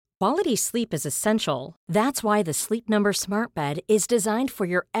Quality sleep is essential. That's why the Sleep Number Smart Bed is designed for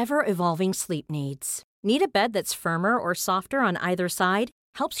your ever-evolving sleep needs. Need a bed that's firmer or softer on either side?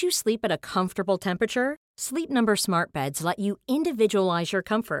 Helps you sleep at a comfortable temperature? Sleep Number Smart Beds let you individualize your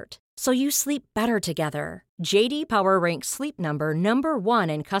comfort, so you sleep better together. J.D. Power ranks Sleep Number number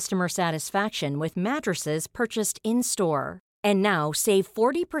 1 in customer satisfaction with mattresses purchased in-store. And now, save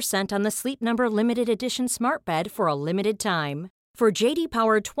 40% on the Sleep Number Limited Edition Smart Bed for a limited time. For J.D.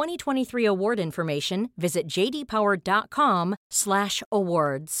 Power 2023 award information, visit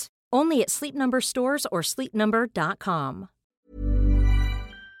jdpower.com/awards. Only at Sleep Number stores or sleepnumber.com.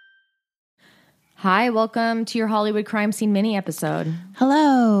 Hi, welcome to your Hollywood crime scene mini episode.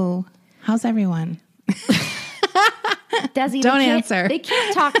 Hello. How's everyone? Desi, Don't answer. They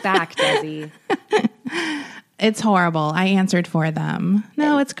can't talk back, Desi. It's horrible. I answered for them.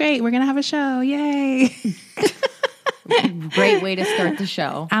 No, it's great. We're going to have a show. Yay. Great way to start the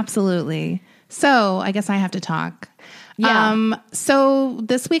show. Absolutely. So I guess I have to talk. Yeah. So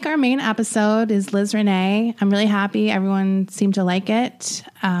this week our main episode is Liz Renee. I'm really happy. Everyone seemed to like it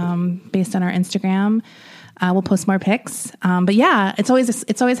based on our Instagram. We'll post more pics. But yeah, it's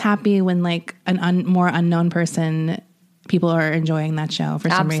always happy when like more unknown person, people are enjoying that show for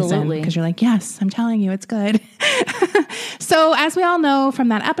some reason. Because you're like, yes, I'm telling you, it's good. So as we all know from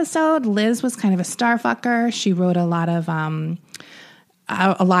that episode, Liz was kind of a star fucker. She wrote a lot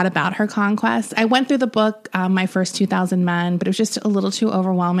about her conquest. I went through the book, My First 2,000 Men, but it was just a little too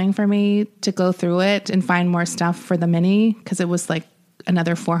overwhelming for me to go through it and find more stuff for the mini because it was like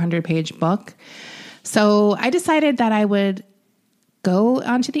another 400-page book. So I decided that I would go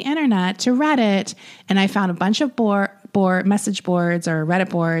onto the internet to Reddit, and I found a bunch of message boards or Reddit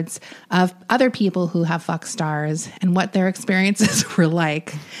boards of other people who have fucked stars and what their experiences were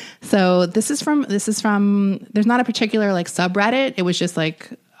like. So this is from, there's not a particular like subreddit. It was just like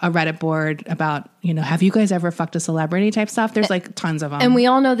a Reddit board about, have you guys ever fucked a celebrity type stuff? There's like tons of them. And we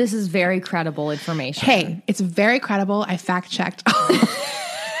all know this is very credible information. Hey, it's very credible. I fact checked.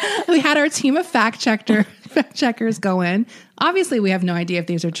 We had our team of fact checkers go in. Obviously, we have no idea if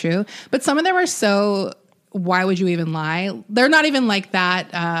these are true, but some of them are so, why would you even lie? They're not even like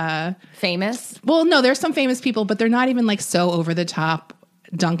that. Famous? Well, no, there's some famous people, but they're not even like so over the top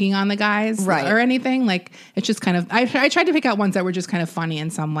dunking on the guys or anything. Like it's just kind of, I tried to pick out ones that were just kind of funny in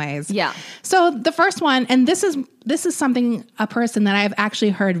some ways. Yeah. So the first one, and this is something, a person that I've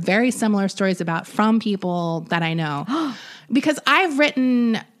actually heard very similar stories about from people that I know. Because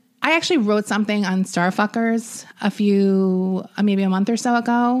I actually wrote something on Starfuckers maybe a month or so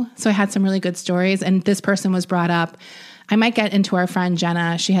ago. So I had some really good stories, and this person was brought up. I might get into our friend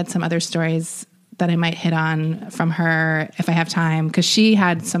Jenna. She had some other stories that I might hit on from her if I have time, because she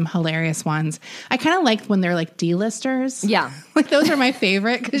had some hilarious ones. I kind of like when they're like D-listers. Yeah. Like those are my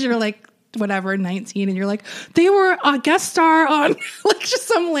favorite, because you're like, whatever, 19, and you're like, they were a guest star on like just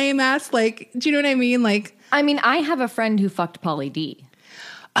some lame ass, like, do you know what I mean? Like, I mean, I have a friend who fucked Pauly D.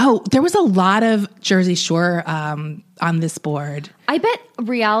 Oh, there was a lot of Jersey Shore on this board. I bet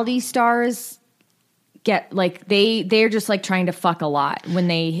reality stars get like they're just like trying to fuck a lot when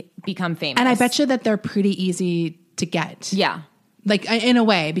they become famous. And I bet you that they're pretty easy to get. Yeah. Like in a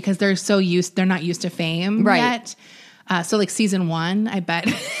way, because they're not used to fame yet. So like season 1, I bet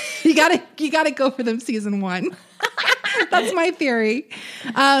you gotta go for them season 1. That's my theory.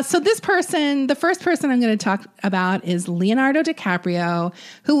 So the first person I'm going to talk about is Leonardo DiCaprio,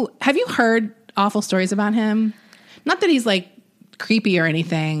 who, have you heard awful stories about him? Not that he's like creepy or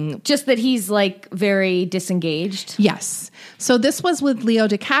anything. Just that he's like very disengaged. Yes. So this was with Leo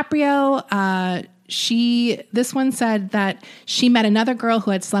DiCaprio. This one said that she met another girl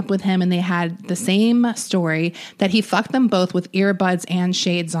who had slept with him, and they had the same story, that he fucked them both with earbuds and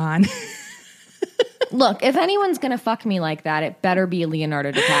shades on. Look, if anyone's going to fuck me like that, it better be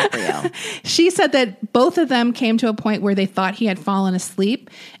Leonardo DiCaprio. She said that both of them came to a point where they thought he had fallen asleep,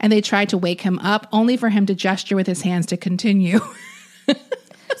 and they tried to wake him up, only for him to gesture with his hands to continue.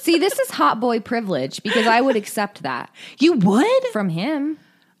 See, this is hot boy privilege, because I would accept that. You would? From him.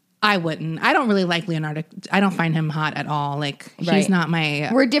 I wouldn't. I don't really like Leonardo. I don't find him hot at all. Like, he's not my...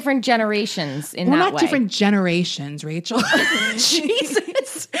 We're different generations in that way. We're not different generations, Rachel.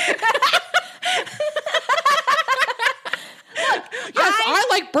 Jesus. Yes, I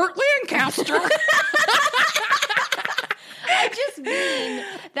like Burt Lancaster. I just mean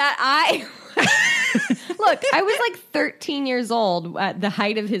that look, I was like 13 years old at the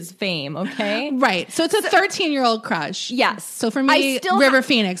height of his fame, okay? Right. So it's a 13-year-old crush. Yes. So for me, River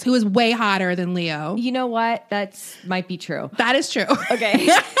Phoenix, who is way hotter than Leo. You know what? That might be true. That is true. Okay.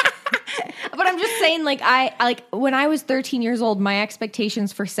 But I'm just saying, like, when I was 13 years old, my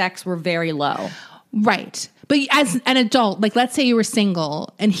expectations for sex were very low. Right. But as an adult, like, let's say you were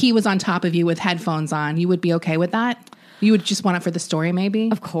single and he was on top of you with headphones on, you would be okay with that? You would just want it for the story,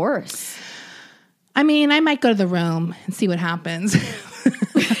 maybe? Of course. I mean, I might go to the room and see what happens.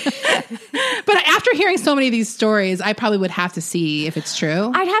 But after hearing so many of these stories, I probably would have to see if it's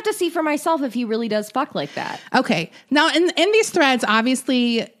true. I'd have to see for myself if he really does fuck like that. Okay. Now, in these threads,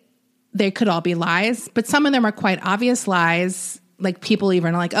 obviously, they could all be lies, but some of them are quite obvious lies. Like, people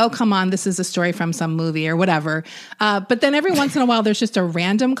even are like, oh, come on, this is a story from some movie or whatever. But then every once in a while, there's just a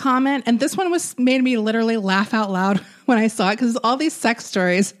random comment. And this one made me literally laugh out loud when I saw it, because all these sex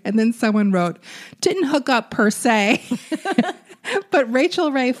stories. And then someone wrote, didn't hook up per se. But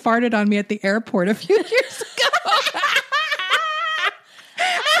Rachel Ray farted on me at the airport a few years ago.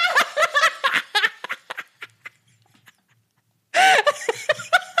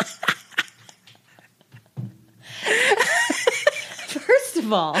 First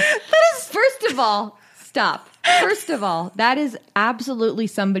of all, stop. First of all, that is absolutely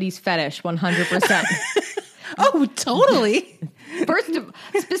somebody's fetish, 100%. Oh, totally.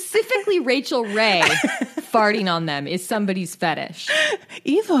 Specifically Rachel Ray farting on them is somebody's fetish.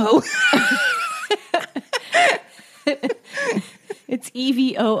 Evo. It's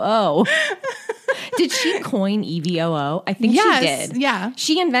EVOO. Did she coin EVOO? I think she did. Yeah.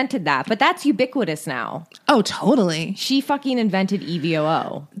 She invented that, but that's ubiquitous now. Oh, totally. She fucking invented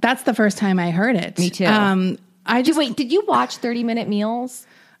EVOO. That's the first time I heard it. Me too. Wait, did you watch 30-Minute Meals?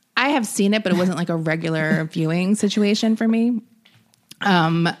 I have seen it, but it wasn't like a regular viewing situation for me.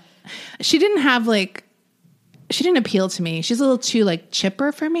 She didn't appeal to me. She's a little too like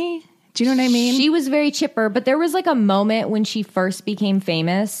chipper for me. Do you know what I mean? She was very chipper, but there was like a moment when she first became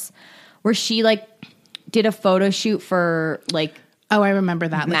famous where she like did a photo shoot for like, oh, I remember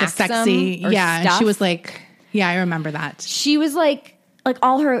that. Like Maxim a sexy, yeah. stuff. She was like, yeah, I remember that. She was like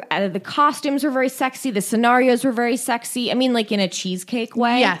all her, the costumes were very sexy. The scenarios were very sexy. I mean, like in a cheesecake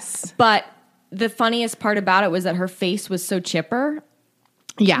way. Yes. But the funniest part about it was that her face was so chipper.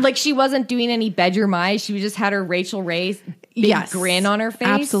 Yeah. Like she wasn't doing any bed your mind. She just had her Rachel Ray's big grin on her face.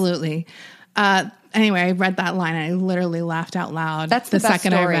 Absolutely. Anyway, I read that line and I literally laughed out loud. That's the best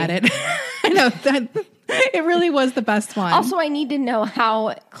second story. I read it. I know that it really was the best one. Also, I need to know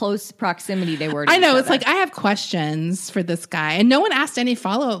how close proximity they were to I know. each It's other. like, I have questions for this guy. And no one asked any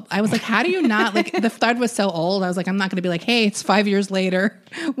follow-up. I was like, how do you not, like, the thread was so old. I was like, I'm not going to be like, hey, it's 5 years later.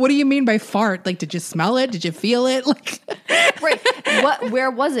 What do you mean by fart? Like, did you smell it? Did you feel it? Like, right. Where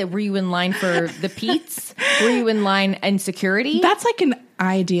was it? Were you in line for the Pete's? Were you in line in security? that's like an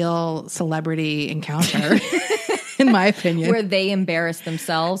ideal celebrity encounter, in my opinion. Where they embarrassed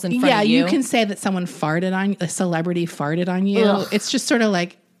themselves in front Yeah, of you. you can say that someone farted on a celebrity farted on you. Ugh. It's just sort of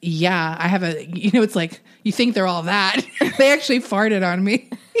like, yeah, I have it's like, you think they're all that. They actually farted on me.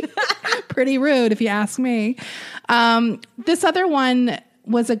 Pretty rude if you ask me. This other one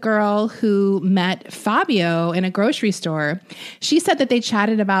was a girl who met Fabio in a grocery store. She said that they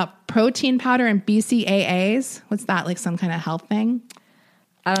chatted about protein powder and BCAAs. What's that? Like some kind of health thing?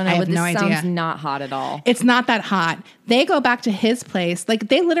 I don't know, I but have no this idea. sounds not hot at all. It's not that hot. They go back to his place. Like,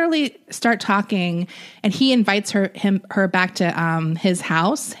 they literally start talking, and he invites her back to his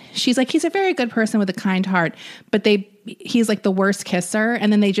house. She's like, he's a very good person with a kind heart, but he's like the worst kisser.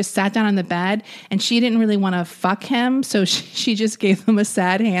 And then they just sat down on the bed, and she didn't really want to fuck him, so she just gave him a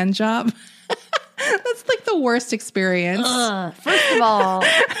sad hand job. That's like the worst experience. First of all,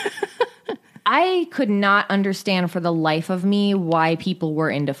 I could not understand for the life of me why people were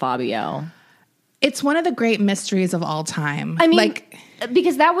into Fabio. It's one of the great mysteries of all time. I mean, like,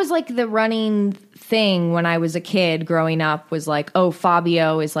 because that was like the running thing when I was a kid growing up was like, oh,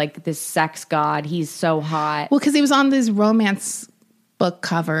 Fabio is like this sex god. He's so hot. well, because he was on these romance book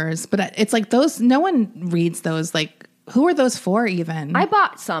covers, but it's like those, no one reads those. Like, who are those for even? I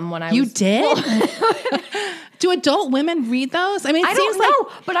bought some when I You was... did? Do adult women read those? I mean, I don't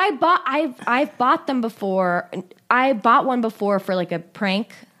know, but I've bought them before. I bought one before for like a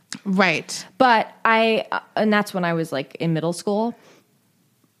prank, right. but and that's when I was like in middle school.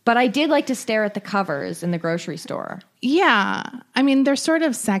 But I did like to stare at the covers in the grocery store. Yeah. I mean, they're sort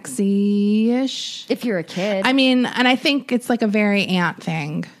of sexy-ish. If you're a kid. I mean, and I think it's like a very aunt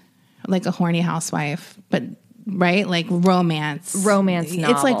thing, like a horny housewife, but right? Like romance novels.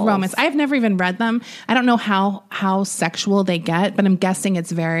 It's like romance. I've never even read them. I don't know how sexual they get, but I'm guessing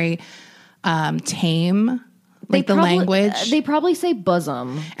it's very tame, like the language. They probably say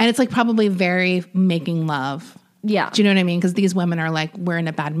bosom. And it's like probably very making love. Yeah. Do you know what I mean? Because these women are like, we're in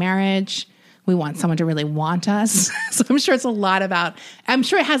a bad marriage. We want someone to really want us. So I'm sure I'm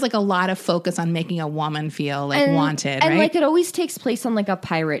sure it has like a lot of focus on making a woman feel like wanted, and right? like it always takes place on like a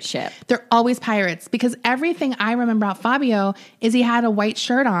pirate ship. They're always pirates because everything I remember about Fabio is he had a white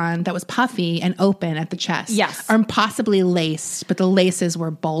shirt on that was puffy and open at the chest. Yes. Or possibly laced, but the laces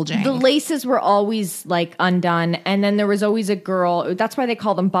were bulging. The laces were always like undone. And then there was always a girl. That's why they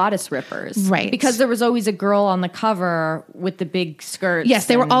call them bodice rippers. Right. Because there was always a girl on the cover with the big skirts. Yes,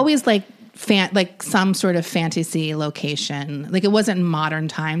 they were always like some sort of fantasy location. Like it wasn't modern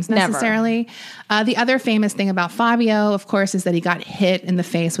times necessarily. The other famous thing about Fabio, of course, is that he got hit in the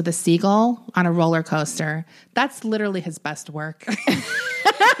face with a seagull on a roller coaster. That's literally his best work.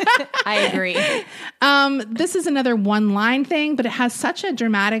 I agree. This is another one-line thing, but it has such a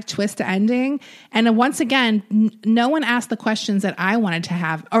dramatic twist to ending. And once again, no one asked the questions that I wanted to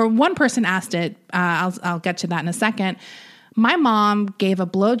have. Or one person asked it. I'll get to that in a second. My mom gave a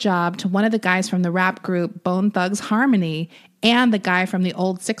blowjob to one of the guys from the rap group Bone Thugs Harmony and the guy from the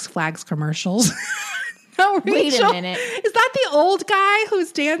old Six Flags commercials. No, Wait a minute. Is that the old guy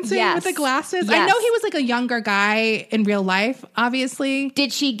who's dancing with the glasses? Yes. I know he was like a younger guy in real life, obviously.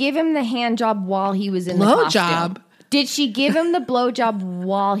 Did she give him the hand job while he was in the costume? Blowjob? Did she give him the blowjob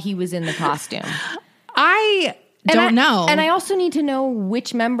while he was in the costume? I don't know. And I also need to know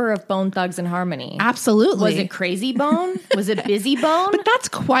which member of Bone Thugs and Harmony. Absolutely. Was it Crazy Bone? Was it Busy Bone? But that's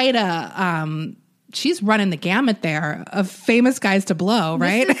quite a, she's running the gamut there of famous guys to blow,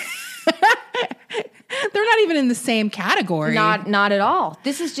 right? They're not even in the same category. Not at all.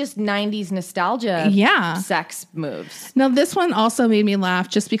 This is just 90s nostalgia sex moves. Now, this one also made me laugh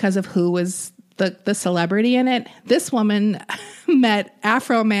just because of who was the celebrity in it. This woman met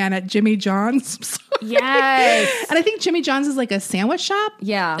Afro Man at Jimmy John's. Yes. And I think Jimmy John's is like a sandwich shop.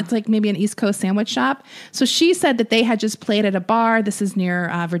 Yeah. It's like maybe an East Coast sandwich shop. So she said that they had just played at a bar. This is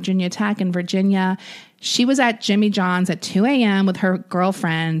near Virginia Tech in Virginia. She was at Jimmy John's at 2 a.m. with her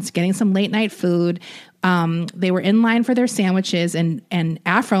girlfriends getting some late night food. They were in line for their sandwiches and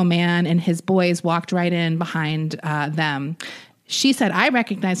Afro Man and his boys walked right in behind them. She said, I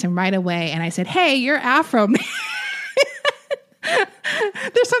recognized him right away. And I said, hey, you're Afro Man.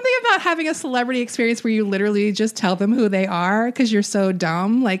 There's something about having a celebrity experience where you literally just tell them who they are because you're so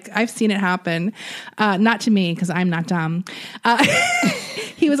dumb. Like I've seen it happen. Not to me because I'm not dumb.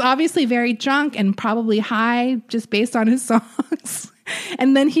 He was obviously very drunk and probably high just based on his songs.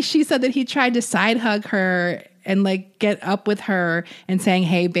 And then she said that he tried to side hug her and like get up with her and saying,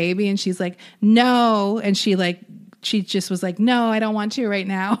 hey, baby. And she's like, no. And she just was like, no, I don't want to right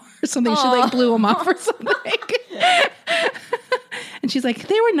now or something. She like blew him off or something. And she's like,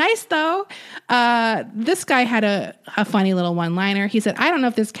 they were nice though. This guy had a funny little one-liner. He said, I don't know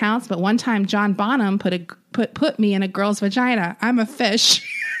if this counts, but one time John Bonham put me in a girl's vagina. I'm a fish.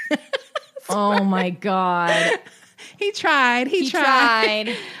 Oh my God. He tried. He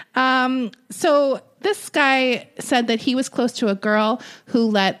tried. So this guy said that he was close to a girl who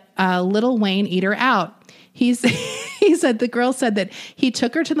let Lil Wayne eat her out. He said the girl said that he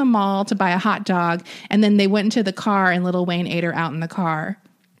took her to the mall to buy a hot dog, and then they went into the car, and Lil Wayne ate her out in the car.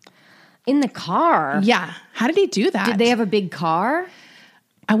 In the car? Yeah. How did he do that? Did they have a big car?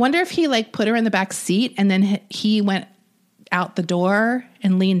 I wonder if he like put her in the back seat, and then he went out the door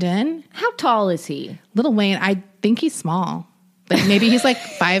and leaned in. How tall is he? Lil Wayne, I think he's small. Like maybe he's like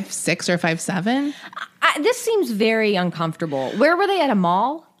 5'6" or 5'7". This seems very uncomfortable. Where were they, at a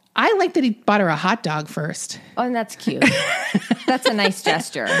mall? I like that he bought her a hot dog first. Oh, and that's cute. That's a nice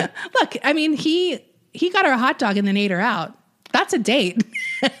gesture. Look, I mean, he got her a hot dog and then ate her out. That's a date.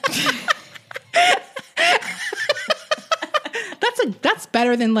 That's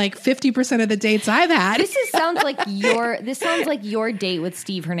better than like 50% of the dates I've had. This sounds like your date with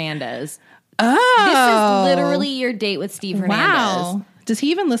Steve Hernandez. Oh. This is literally your date with Steve Hernandez. Wow. Does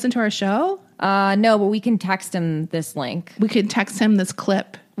he even listen to our show? No, but we can text him this link. We could text him this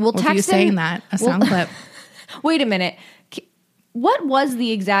clip. We'll text you saying that, a sound clip. Wait a minute. What was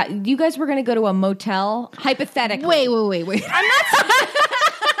the exact... You guys were going to go to a motel? Hypothetically. Wait. I'm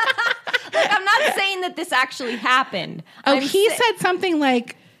not saying that this actually happened. Oh, he said something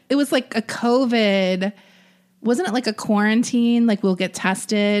like... It was like a COVID... Wasn't it like a quarantine? Like, we'll get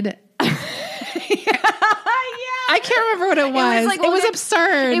tested... I can't remember what it was. It was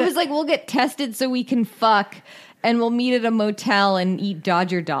absurd. It was like, we'll get tested so we can fuck, and we'll meet at a motel and eat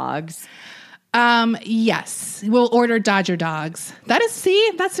Dodger dogs. Yes. We'll order Dodger dogs. That's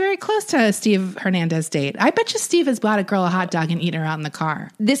very close to Steve Hernandez date. I bet you Steve has bought a girl a hot dog and eaten her out in the car.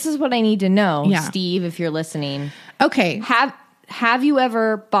 This is what I need to know, Steve, if you're listening. Okay. Have you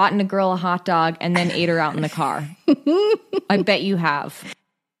ever bought a girl a hot dog and then ate her out in the car? I bet you have.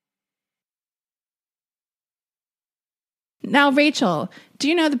 Now, Rachel, do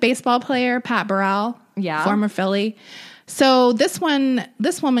you know the baseball player Pat Burrell? Yeah. Former Philly. So this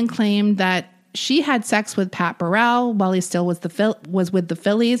woman claimed that she had sex with Pat Burrell while he still was with the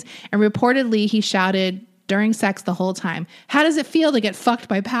Phillies, and reportedly he shouted during sex the whole time, "How does it feel to get fucked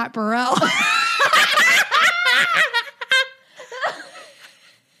by Pat Burrell?"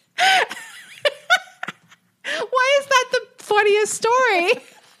 Why is that the funniest story?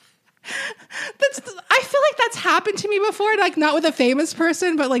 I feel like that's happened to me before, like not with a famous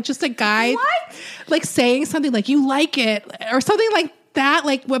person, but like just a guy like saying something like "you like it" or something like that,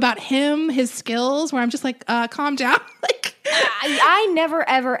 like about him, his skills, where I'm just like, calm down. Like I never,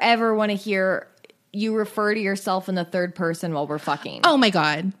 ever, ever want to hear you refer to yourself in the third person while we're fucking. Oh my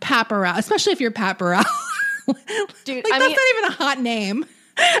God, Pat Burrell, especially if you're Pat Burrell. Dude, like, that's not even a hot name.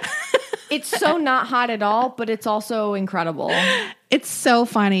 It's so not hot at all, but it's also incredible. It's so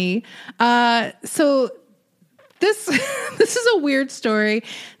funny. So this is a weird story.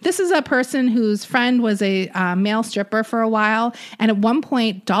 This is a person whose friend was a male stripper for a while. And at one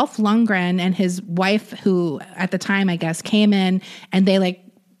point, Dolph Lundgren and his wife, who at the time, I guess, came in and they were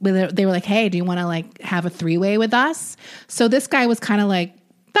like, "Hey, do you want to like have a three-way with us?" So this guy was kind of like,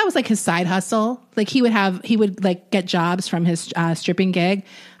 that was like his side hustle. Like he would like get jobs from his stripping gig.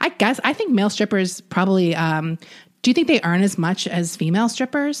 I think male strippers probably, do you think they earn as much as female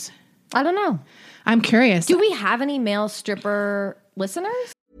strippers? I don't know. I'm curious. Do we have any male stripper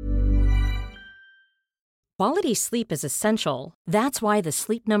listeners? Quality sleep is essential. That's why the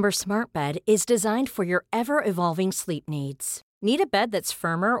Sleep Number Smart Bed is designed for your ever-evolving sleep needs. Need a bed that's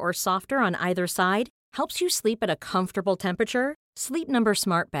firmer or softer on either side? Helps you sleep at a comfortable temperature? Sleep Number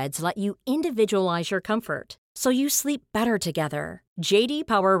Smart Beds let you individualize your comfort, so you sleep better together. J.D.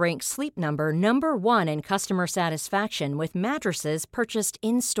 Power ranks Sleep Number number 1 in customer satisfaction with mattresses purchased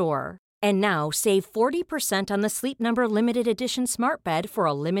in-store. And now, save 40% on the Sleep Number Limited Edition Smart Bed for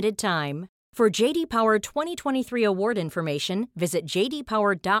a limited time. For J.D. Power 2023 award information, visit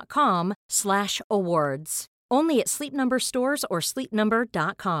jdpower.com/awards. Only at Sleep Number stores or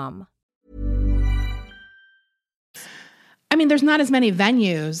sleepnumber.com. I mean, there's not as many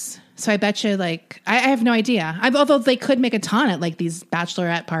venues, so I bet you, like, I have no idea. Although they could make a ton at, like, these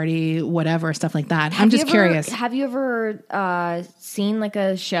bachelorette party, whatever, stuff like that. I'm just curious. Have you ever seen, like,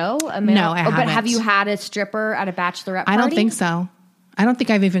 a show? No, I haven't. But have you had a stripper at a bachelorette party? I don't think so. I don't think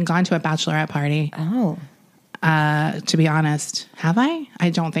I've even gone to a bachelorette party. Oh. To be honest. Have I? I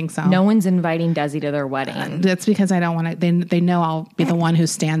don't think so. No one's inviting Desi to their wedding. That's because I don't want to. They know I'll be the one who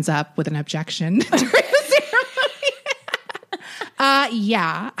stands up with an objection during the ceremony.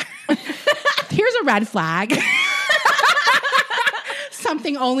 Yeah. Here's a red flag.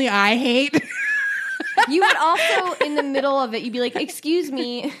 Something only I hate. You would also, in the middle of it, you'd be like, "Excuse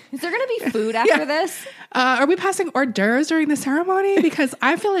me, is there going to be food after this? Are we passing hors d'oeuvres during the ceremony? Because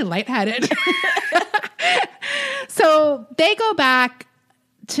I'm feeling lightheaded." So they go back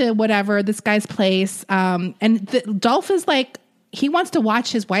to whatever, this guy's place. And Dolph is like, he wants to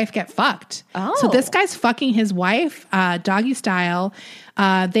watch his wife get fucked. Oh. So this guy's fucking his wife, doggy style.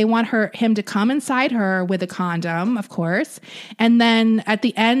 They want him to come inside her with a condom, of course. And then at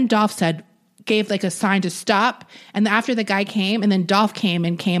the end, Dolph gave like a sign to stop. And after the guy came, and then Dolph came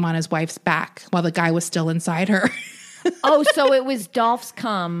on his wife's back while the guy was still inside her. Oh, so it was Dolph's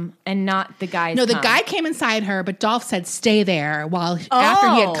cum and not the guy's No, the cum. guy came inside her, but Dolph said stay there after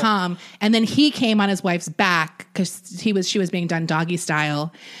he had come. And then he came on his wife's back because she was being done doggy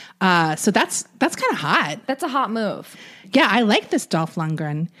style. So that's kind of hot. That's a hot move. Yeah, I like this Dolph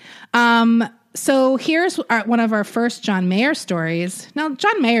Lundgren. So here's one of our first John Mayer stories. Now,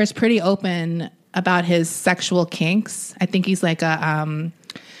 John Mayer is pretty open about his sexual kinks. I think he's like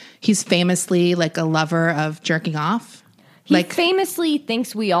he's famously like a lover of jerking off. He famously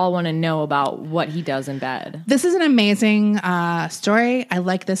thinks we all want to know about what he does in bed. This is an amazing story. I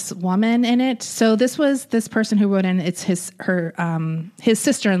like this woman in it. So this was this person who wrote in. It's his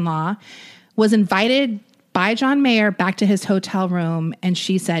sister-in-law was invited by John Mayer back to his hotel room, and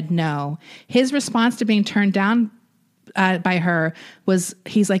she said no. His response to being turned down by her was,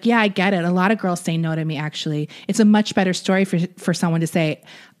 he's like, "Yeah, I get it. A lot of girls say no to me, actually. It's a much better story for someone to say,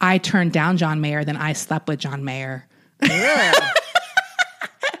 I turned down John Mayer than I slept with John Mayer." Yeah. Isn't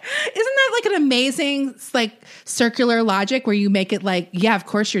that like an amazing like circular logic where you make it like, yeah, of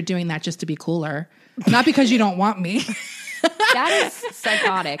course you're doing that just to be cooler. Not because you don't want me. That is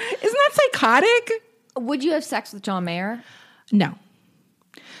psychotic. Isn't that psychotic? Would you have sex with John Mayer? No.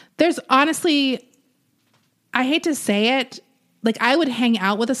 There's honestly, I hate to say it, like I would hang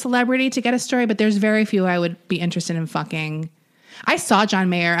out with a celebrity to get a story, but there's very few I would be interested in fucking. I saw John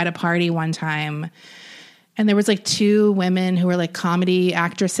Mayer at a party one time, And there was like 2 women who were like comedy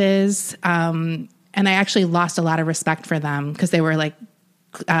actresses. And I actually lost a lot of respect for them because they were like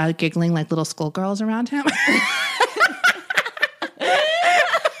giggling like little schoolgirls around him.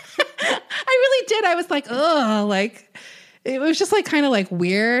 I really did. I was like, oh, like it was just like kind of like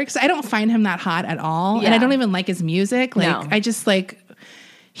weird because I don't find him that hot at all. Yeah. And I don't even like his music. Like No. I just like,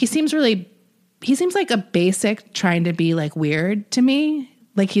 he seems like a basic trying to be like weird to me.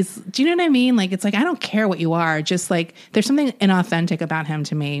 Like do you know what I mean? Like, it's like, I don't care what you are. Just like, there's something inauthentic about him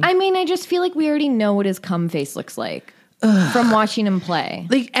to me. I mean, I just feel like we already know what his cum face looks like from watching him play.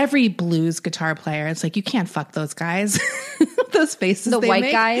 Like every blues guitar player, it's like, you can't fuck those guys. Those faces The they white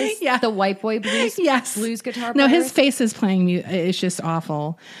make. guys, Yeah. the white boy blues, Yes. blues guitar No, players. his face is playing is just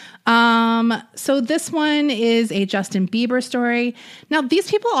awful. So this one is a Justin Bieber story. Now, these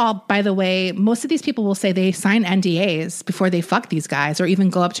people all, by the way, most of these people will say they sign NDAs before they fuck these guys or even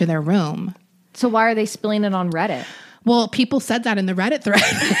go up to their room. So why are they spilling it on Reddit? Well, people said that in the Reddit thread.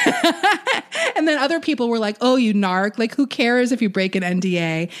 And then other people were like, oh, you narc. Like, who cares if you break an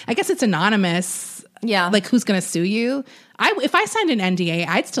NDA? I guess it's anonymous. Yeah. Like, who's going to sue you? If I signed an NDA,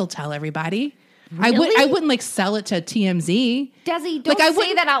 I'd still tell everybody. Really? I wouldn't like sell it to TMZ. Desi, don't Like, I say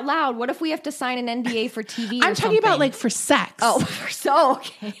wouldn't- that out loud. What if we have to sign an NDA for TV or I'm talking about something? like for sex. Oh, so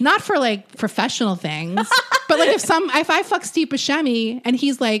okay. Not for like professional things. But like if I fuck Steve Buscemi and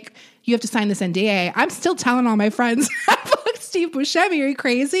he's like, you have to sign this NDA, I'm still telling all my friends I fucked Steve Buscemi. Are you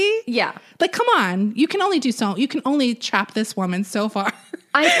crazy? Yeah. Like, come on. You can only trap this woman so far.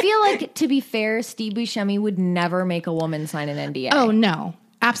 I feel like, to be fair, Steve Buscemi would never make a woman sign an NDA. Oh, no.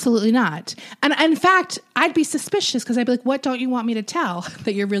 Absolutely not. And in fact, I'd be suspicious because I'd be like, what don't you want me to tell?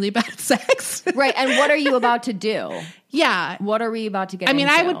 That you're really bad at sex? Right. And what are you about to do? Yeah. What are we about to get I mean,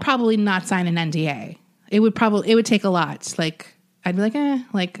 I into? would probably not sign an NDA. It would take a lot. Like, I'd be like,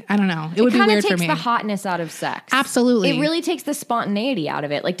 I don't know. It would be kinda weird for takes me. the hotness out of sex. Absolutely. It really takes the spontaneity out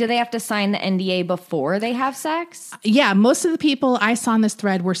of it. Like, do they have to sign the NDA before they have sex? Yeah, most of the people I saw in this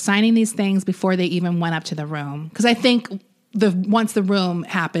thread were signing these things before they even went up to the room. Because I think once the room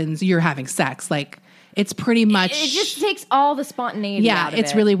happens, you're having sex. Like, it's pretty much... It just takes all the spontaneity out of it.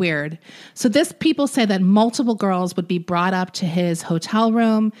 It's really weird. So people say that multiple girls would be brought up to his hotel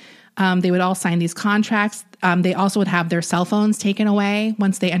room. They would all sign these contracts. They also would have their cell phones taken away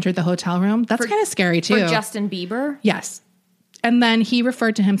once they entered the hotel room. That's kind of scary, too. For Justin Bieber? Yes. And then he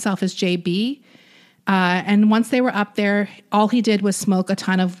referred to himself as JB. And once they were up there, all he did was smoke a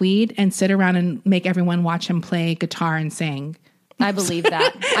ton of weed and sit around and make everyone watch him play guitar and sing. I believe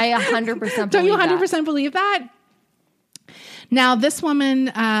that. I 100% believe that. Don't you 100% believe that? Now, this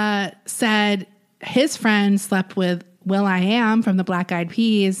woman said his friend slept with will.i.am from the Black Eyed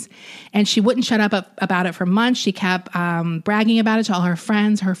Peas, and she wouldn't shut up about it for months. She kept bragging about it to all her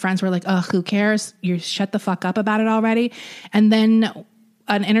friends. Her friends were like, oh, who cares? You shut the fuck up about it already. And then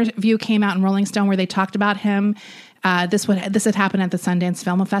an interview came out in Rolling Stone where they talked about him. This had happened at the Sundance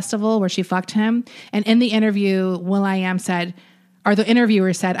Film Festival where she fucked him. And in the interview, will.i.am said, or the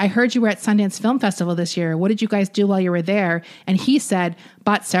interviewer said, I heard you were at Sundance Film Festival this year. What did you guys do while you were there? And he said,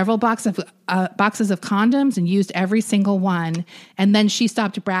 bought several boxes of condoms and used every single one. And then she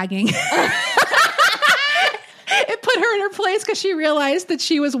stopped bragging. It put her in her place because she realized that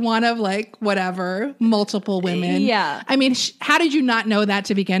she was one of multiple women. Yeah. I mean, how did you not know that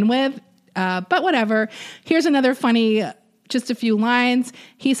to begin with? But whatever. Here's another funny, just a few lines.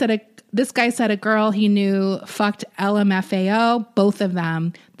 He said, this guy said a girl he knew fucked LMFAO, both of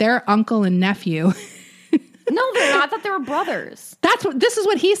them. They're uncle and nephew. No, they're not. I thought they were brothers. This is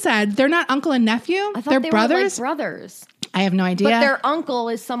what he said. They're not uncle and nephew. I thought they're they brothers. were like brothers. I have no idea. But their uncle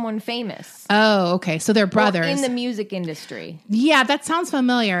is someone famous. Oh, okay. So they're brothers. Or in the music industry. Yeah, that sounds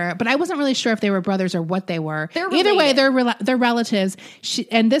familiar, but I wasn't really sure if they were brothers or what they were. They're Either way, related. they're relatives.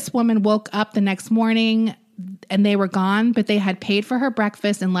 And this woman woke up the next morning and they were gone, but they had paid for her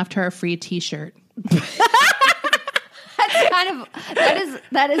breakfast and left her a free T-shirt.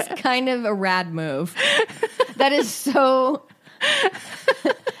 That is kind of a rad move. That is so.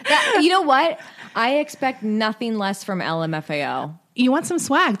 You know what? I expect nothing less from LMFAO. You want some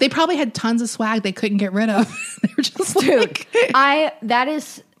swag? They probably had tons of swag they couldn't get rid of. They were just like, that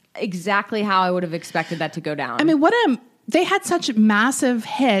is exactly how I would have expected that to go down. I mean, they had such massive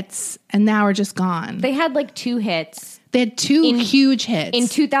hits and now are just gone. They had like 2 hits. They had 2 huge hits. In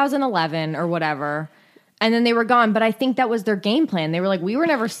 2011 or whatever. And then they were gone. But I think that was their game plan. They were like, we were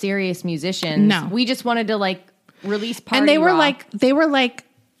never serious musicians. No. We just wanted to release party and they were rock. they were like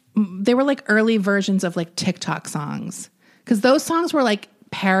early versions of like TikTok songs. Because those songs were like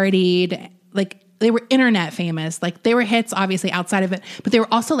parodied. Like they were internet famous. Like they were hits obviously outside of it, but they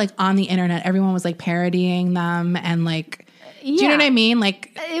were also like on the internet. Everyone was like parodying them and like, do you know what I mean?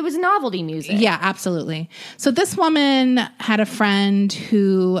 Like it was novelty music. Yeah, absolutely. So this woman had a friend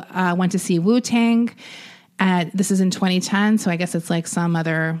who went to see Wu-Tang. This is in 2010, so I guess it's like some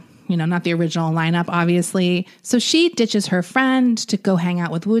other, not the original lineup, obviously. So she ditches her friend to go hang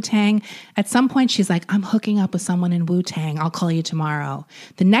out with Wu-Tang. At some point, she's like, I'm hooking up with someone in Wu-Tang. I'll call you tomorrow.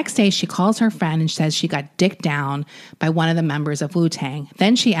 The next day, she calls her friend and says she got dicked down by one of the members of Wu-Tang.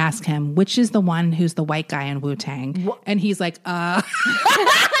 Then she asks him, which is the one who's the white guy in Wu-Tang? And he's like,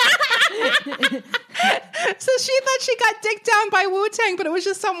 So she thought she got dicked down by Wu-Tang, but it was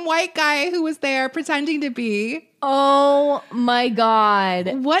just some white guy who was there pretending to be. Oh my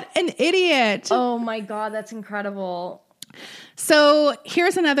God. What an idiot. Oh my God, that's incredible. So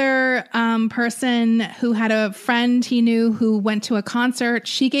here's another person who had a friend he knew who went to a concert.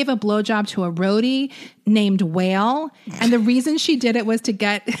 She gave a blowjob to a roadie named Whale. And the reason she did it was to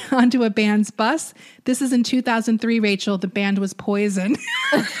get onto a band's bus. This is in 2003, Rachel. The band was Poison.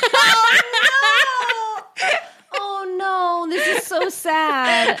 Oh no, this is so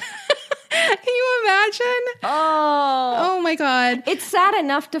sad. Can you imagine? Oh my God. It's sad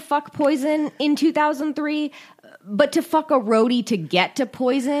enough to fuck Poison in 2003, but to fuck a roadie to get to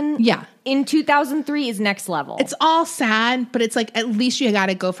Poison in 2003 is next level. It's all sad, but it's like at least you got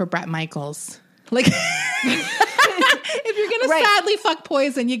to go for Bret Michaels. Like if you're going to sadly fuck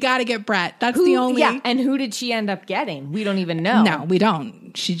Poison, you got to get Bret. That's the only. Yeah, and who did she end up getting? We don't even know. No, we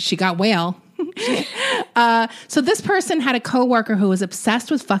don't. She got Whale. So this person had a coworker who was obsessed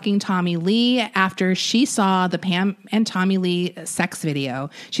with fucking Tommy Lee after she saw the Pam and Tommy Lee sex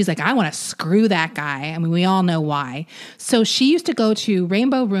video. She's like, I want to screw that guy. I mean, we all know why. So she used to go to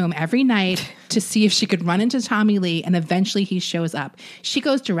Rainbow Room every night to see if she could run into Tommy Lee, and eventually he shows up. She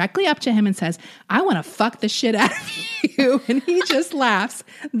goes directly up to him and says, I want to fuck the shit out of you. And he just laughs.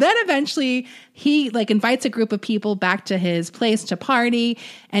 Then eventually he like invites a group of people back to his place to party.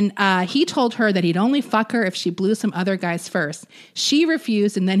 And he told her that he'd only fuck her if she blew some other guys first. She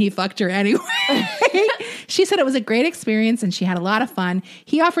refused, and then he fucked her anyway. She said it was a great experience and she had a lot of fun.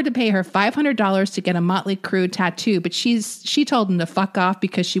 He offered to pay her $500 to get a Motley Crue tattoo, but she told him to fuck off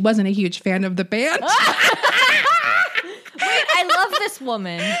because she wasn't a huge fan of the band. Wait, I love this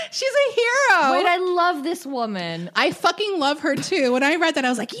woman. She's a hero. Wait, I love this woman. I fucking love her too. When I read that, I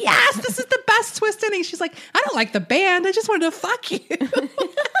was like, yes, this is the best twist ending. She's like, I don't like the band. I just wanted to fuck you. I'm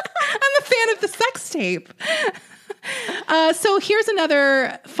a fan of the sex tape. So here's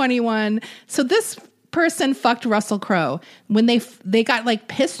another funny one. So this person fucked Russell Crowe when they got like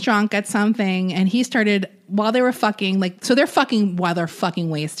pissed drunk at something, and he started while they were fucking, like, so they're fucking while they're fucking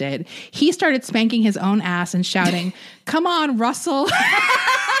wasted. He started spanking his own ass and shouting, "Come on, Russell," as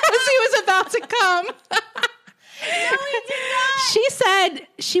he was about to come. No, he did not. She said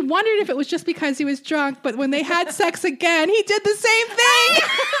she wondered if it was just because he was drunk, but when they had sex again, he did the same thing.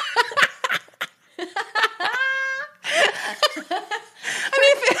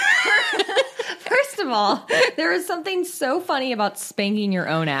 First of all, there is something so funny about spanking your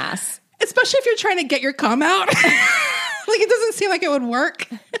own ass. Especially if you're trying to get your cum out. Like, it doesn't seem like it would work.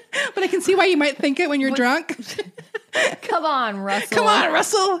 But I can see why you might think it when you're drunk. Come on, Russell. Come on,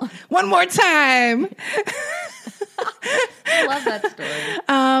 Russell. One more time. I love that story.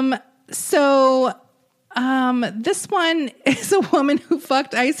 This one is a woman who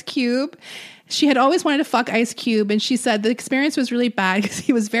fucked Ice Cube. She had always wanted to fuck Ice Cube, and she said the experience was really bad because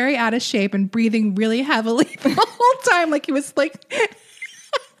he was very out of shape and breathing really heavily the whole time. Like he was like...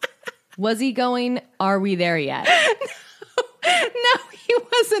 Was he going, are we there yet? No, he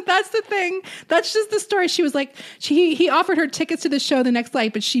wasn't. That's the thing. That's just the story. She was like, he offered her tickets to the show the next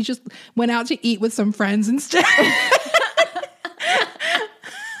night, but she just went out to eat with some friends instead.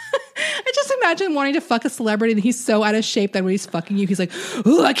 I just imagine wanting to fuck a celebrity and he's so out of shape that when he's fucking you, he's like,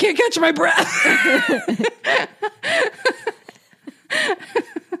 "Ooh, I can't catch my breath."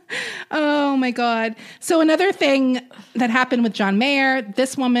 Oh my God. So another thing that happened with John Mayer,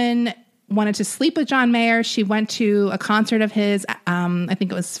 this woman wanted to sleep with John Mayer. She went to a concert of his, I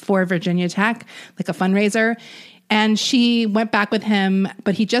think it was for Virginia Tech, like a fundraiser. And she went back with him,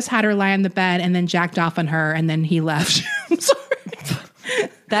 but he just had her lie on the bed and then jacked off on her, and then he left. I'm sorry.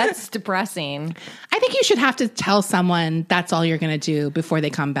 That's depressing. I think you should have to tell someone that's all you're going to do before they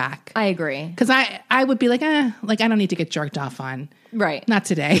come back. I agree. Because I would be like, I don't need to get jerked off on. Right. Not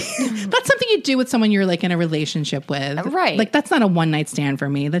today. That's something you do with someone you're like in a relationship with. Right. Like that's not a one night stand for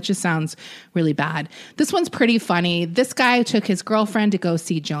me. That just sounds really bad. This one's pretty funny. This guy took his girlfriend to go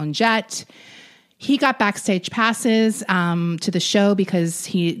see Joan Jett. He got backstage passes to the show because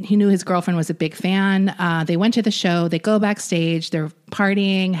he knew his girlfriend was a big fan. They went to the show. They go backstage. They're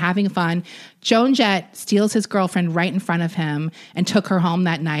partying, having fun. Joan Jett steals his girlfriend right in front of him and took her home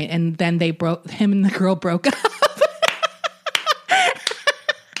that night. And then him and the girl broke up.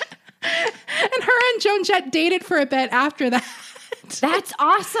 And her and Joan Jett dated for a bit after that. That's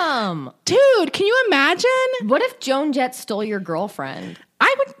awesome. Dude, can you imagine? What if Joan Jett stole your girlfriend?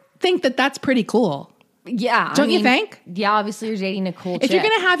 I would think that that's pretty cool. Yeah. Don't you think? Yeah, obviously you're dating a cool chick. If you're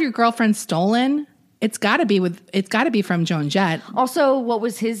going to have your girlfriend stolen, it's got to be from Joan Jett. Also, what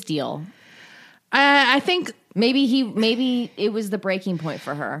was his deal? I think maybe it was the breaking point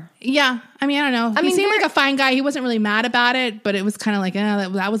for her. Yeah. I mean, I don't know. He seemed like a fine guy. He wasn't really mad about it, but it was kind of like,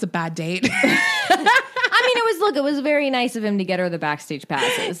 that was a bad date. I mean, it was very nice of him to get her the backstage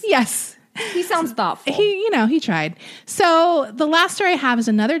passes. Yes. He sounds thoughtful. He tried. So the last story I have is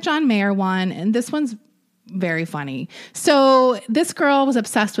another John Mayer one, and this one's very funny. So this girl was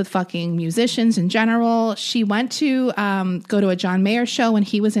obsessed with fucking musicians in general. She went to go to a John Mayer show when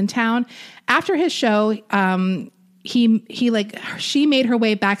he was in town. After his show, she made her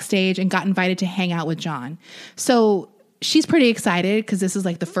way backstage and got invited to hang out with John. So she's pretty excited because this is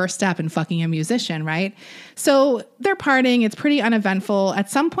like the first step in fucking a musician, right? So they're partying. It's pretty uneventful. At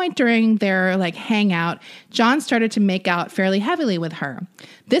some point during their like hangout, John started to make out fairly heavily with her.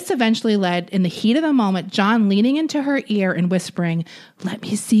 This eventually led, in the heat of the moment, John leaning into her ear and whispering, "Let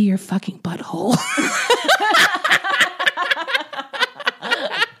me see your fucking butthole."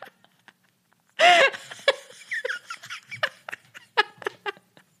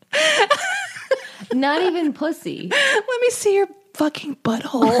 Not even pussy. Let me see your fucking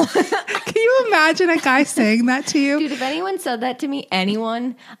butthole. Can you imagine a guy saying that to you? Dude, if anyone said that to me,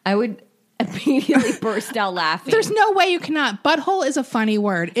 I would immediately burst out laughing. There's no way you cannot. Butthole is a funny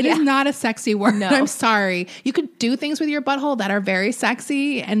word. It is not a sexy word. No. I'm sorry. You could do things with your butthole that are very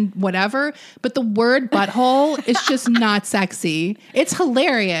sexy and whatever, but the word butthole is just not sexy. It's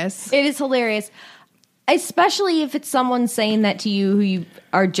hilarious. It is hilarious. Especially if it's someone saying that to you who you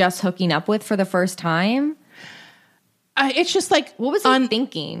are just hooking up with for the first time. It's just like, what was he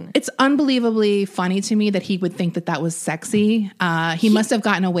thinking? It's unbelievably funny to me that he would think that that was sexy. He must have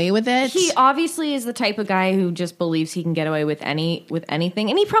gotten away with it. He obviously is the type of guy who just believes he can get away with anything,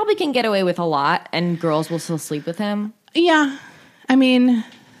 and he probably can get away with a lot, and girls will still sleep with him. Yeah, I mean,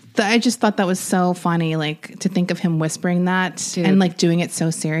 I just thought that was so funny, like to think of him whispering that. Dude. And like doing it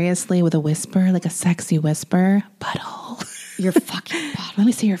so seriously with a whisper, like a sexy whisper. Butthole. Your fucking butthole. Let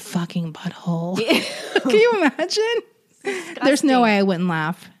me see your fucking butthole. Yeah. Can you imagine? Disgusting. There's no way I wouldn't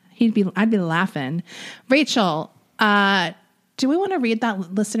laugh. I'd be laughing. Rachel, do we want to read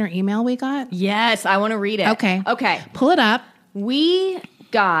that listener email we got? Yes, I want to read it. Okay. Pull it up. We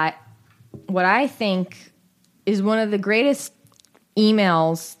got what I think is one of the greatest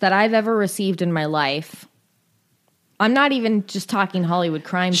emails that I've ever received in my life. I'm not even just talking Hollywood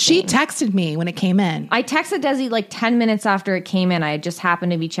crime She scene. texted me when it came in. I texted Desi like 10 minutes after it came in. I just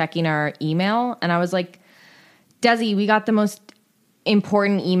happened to be checking our email, and I was like, Desi, we got the most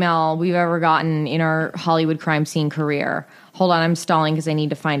important email we've ever gotten in our Hollywood crime scene career. Hold on, I'm stalling because I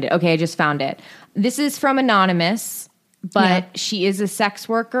need to find it. Okay, I just found it. This is from Anonymous, but she is a sex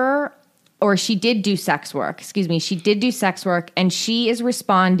worker, or she did do sex work. Excuse me. She did do sex work, and she is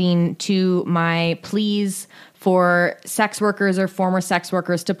responding to my pleas for sex workers or former sex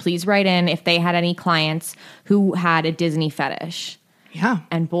workers to please write in if they had any clients who had a Disney fetish. Yeah.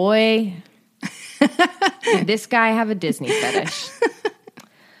 And boy, did this guy have a Disney fetish.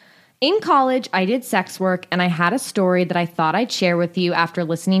 In college, I did sex work, and I had a story that I thought I'd share with you after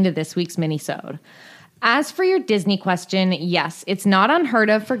listening to this week's mini-sode. As for your Disney question, yes, it's not unheard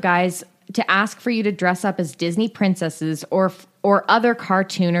of for guys to ask for you to dress up as Disney princesses or other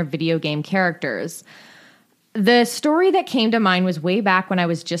cartoon or video game characters. The story that came to mind was way back when I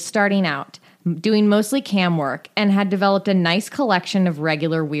was just starting out, doing mostly cam work, and had developed a nice collection of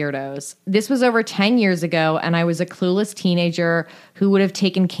regular weirdos. This was over 10 years ago, and I was a clueless teenager who would have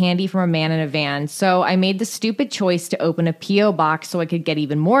taken candy from a man in a van, so I made the stupid choice to open a P.O. box so I could get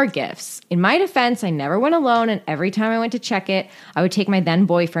even more gifts. In my defense, I never went alone, and every time I went to check it, I would take my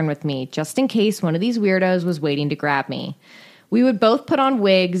then-boyfriend with me, just in case one of these weirdos was waiting to grab me. We would both put on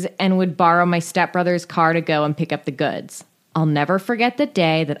wigs and would borrow my stepbrother's car to go and pick up the goods. I'll never forget the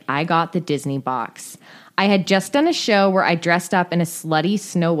day that I got the Disney box. I had just done a show where I dressed up in a slutty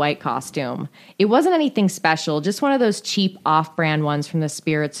Snow White costume. It wasn't anything special, just one of those cheap off-brand ones from the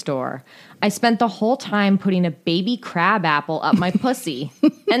Spirit store. I spent the whole time putting a baby crab apple up my pussy,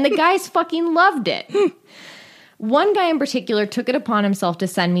 and the guys fucking loved it. One guy in particular took it upon himself to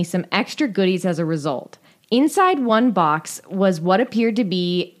send me some extra goodies as a result. Inside one box was what appeared to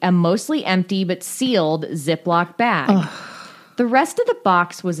be a mostly empty but sealed Ziploc bag. Ugh. The rest of the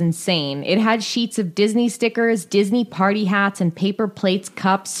box was insane. It had sheets of Disney stickers, Disney party hats, and paper plates,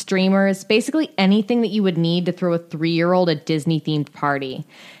 cups, streamers, basically anything that you would need to throw a 3-year-old a Disney-themed party.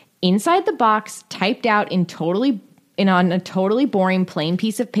 Inside the box, typed out on a totally boring plain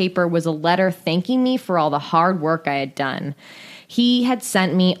piece of paper, was a letter thanking me for all the hard work I had done. He had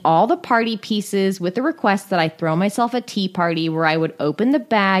sent me all the party pieces with the request that I throw myself a tea party where I would open the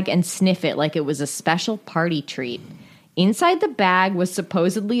bag and sniff it like it was a special party treat. Inside the bag was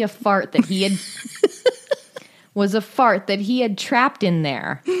supposedly a fart that he had trapped in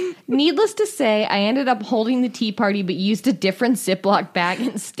there. Needless to say, I ended up holding the tea party but used a different Ziploc bag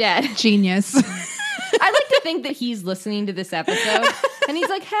instead. Genius. I like to think that he's listening to this episode and he's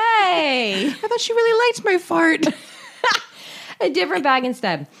like, hey, I thought she really liked my fart. A different bag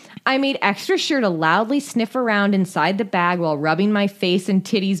instead. I made extra sure to loudly sniff around inside the bag while rubbing my face and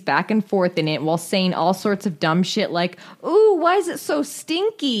titties back and forth in it while saying all sorts of dumb shit like, ooh, why is it so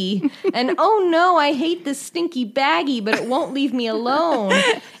stinky? And oh no, I hate this stinky baggie, but it won't leave me alone.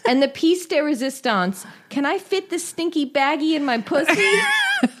 And the piece de resistance, can I fit this stinky baggie in my pussy?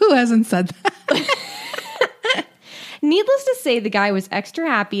 Who hasn't said that? Needless to say, the guy was extra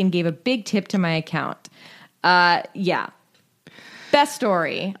happy and gave a big tip to my account. Yeah. Best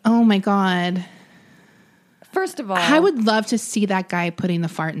story. Oh my God. First of all, I would love to see that guy putting the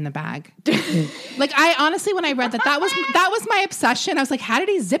fart in the bag. Like, I honestly, when I read that was my obsession. I was like, how did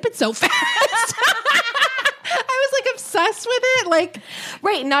he zip it so fast? I was like obsessed with it. Like,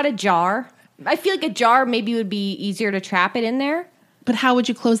 right, not a jar. I feel like a jar maybe would be easier to trap it in there. But how would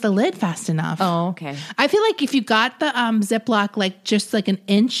you close the lid fast enough? Oh, okay. I feel like if you got the Ziploc like just like an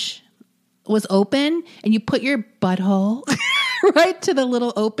inch was open and you put your butthole right to the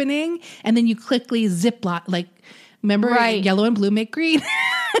little opening and then you quickly Ziploc, like, remember yellow and blue make green?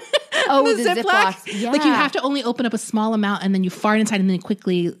 Oh, the Ziplocs. Yeah. Like, you have to only open up a small amount and then you fart inside and then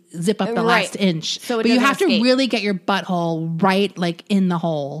quickly zip up the last inch. So but you have to really get your butthole right, like, in the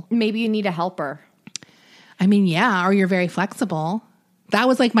hole. Maybe you need a helper. I mean, yeah, or you're very flexible. That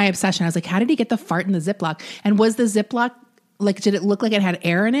was like my obsession. I was like, how did he get the fart in the Ziploc? And was the Ziploc, like, did it look like it had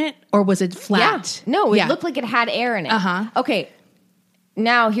air in it or was it flat? Yeah. No, it looked like it had air in it. Uh-huh. Okay.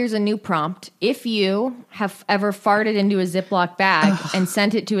 Now, here's a new prompt. If you have ever farted into a Ziploc bag and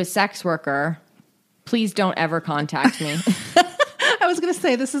sent it to a sex worker, please don't ever contact me. I was going to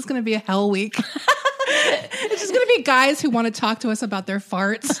say, this is going to be a hell week. It's just going to be guys who want to talk to us about their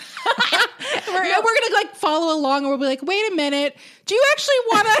farts. We're going to like follow along and we'll be like, wait a minute. Do you actually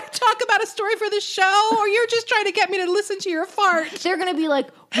want to talk about a story for the show? Or you're just trying to get me to listen to your fart? They're going to be like,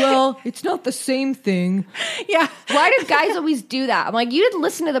 well, it's not the same thing. Yeah. Why do guys always do that? I'm like, you didn't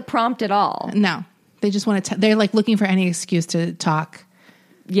listen to the prompt at all. No. They just want to, they're like looking for any excuse to talk.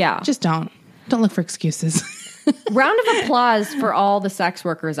 Yeah. Just don't look for excuses. Round of applause for all the sex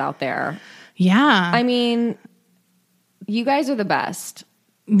workers out there. Yeah. I mean, you guys are the best.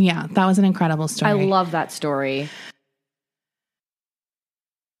 Yeah, that was an incredible story. I love that story.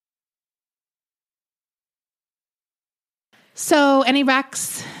 So, any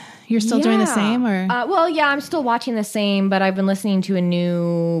recs? You're still doing the same? Or well, yeah, I'm still watching the same, but I've been listening to a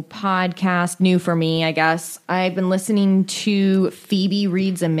new podcast, new for me, I guess. I've been listening to Phoebe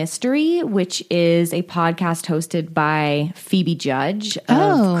Reads a Mystery, which is a podcast hosted by Phoebe Judge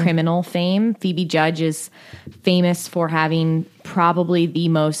of Criminal fame. Phoebe Judge is famous for having probably the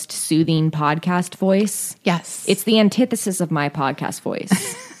most soothing podcast voice. Yes. It's the antithesis of my podcast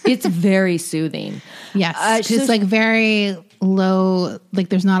voice. It's very soothing. Yes. It's like very low, like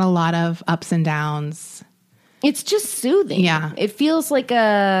there's not a lot of ups and downs. It's just soothing. Yeah. It feels like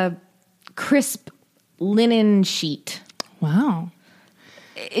a crisp linen sheet. Wow.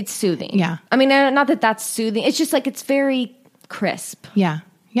 It's soothing. Yeah. I mean, not that that's soothing. It's just like it's very crisp. Yeah.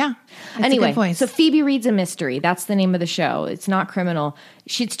 Yeah. It's anyway, a good voice. So Phoebe Reads a Mystery. That's the name of the show. It's not criminal.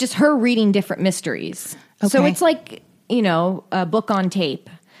 It's just her reading different mysteries. Okay. So it's like, you know, a book on tape.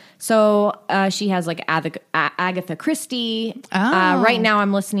 So she has like Agatha Christie. Right now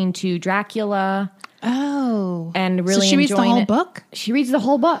I'm listening to Dracula. Oh. And really so she reads the whole book? She reads the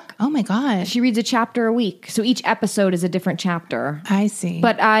whole book. Oh my God. She reads a chapter a week. So each episode is a different chapter. I see.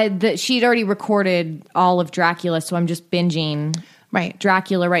 But she'd already recorded all of Dracula, so I'm just binging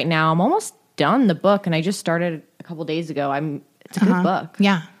Dracula right now. I'm almost done the book, and I just started a couple days ago. It's a good book.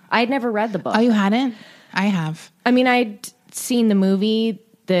 Yeah. I had never read the book. Oh, you hadn't? I have. I mean, I'd seen the movie,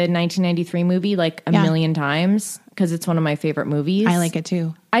 the 1993 movie like a million times because it's one of my favorite movies. I like it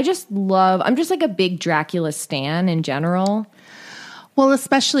too. I'm just like a big Dracula stan in general. Well,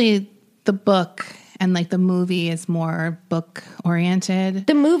 especially the book and like the movie is more book oriented.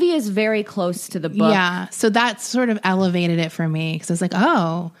 The movie is very close to the book. Yeah. So that sort of elevated it for me because I was like,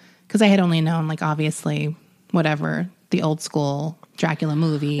 oh, because I had only known like obviously whatever, the old school Dracula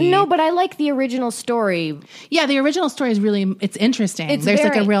movie. No, but I like the original story. Yeah, the original story is really, it's interesting. There's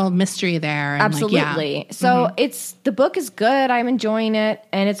like a real mystery there. And absolutely. Like, yeah. So the book is good. I'm enjoying it.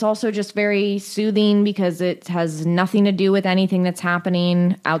 And it's also just very soothing because it has nothing to do with anything that's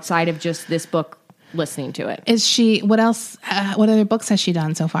happening outside of just this book, listening to it. What else, what other books has she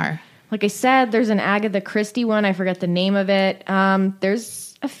done so far? Like I said, there's an Agatha Christie one. I forget the name of it.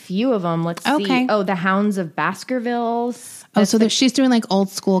 There's a few of them. Let's see. Oh, The Hounds of Baskervilles. She's doing like old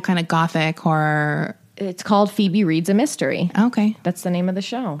school kind of gothic horror. It's called Phoebe Reads a Mystery. Okay. That's the name of the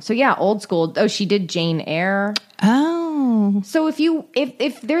show. So yeah, old school. Oh, she did Jane Eyre. Oh. So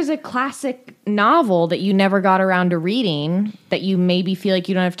if there's a classic novel that you never got around to reading, that you maybe feel like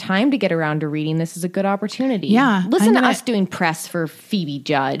you don't have time to get around to reading, this is a good opportunity. Yeah. Listen to us doing press for Phoebe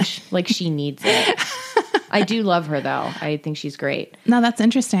Judge. Like she needs it. I do love her though. I think she's great. No, that's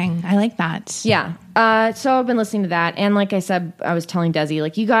interesting. I like that. Yeah. So I've been listening to that. And like I said, I was telling Desi,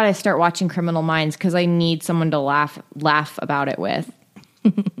 like, you got to start watching Criminal Minds because I need someone to laugh about it with.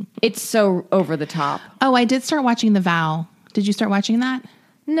 It's so over the top. Oh, I did start watching The Vow. Did you start watching that?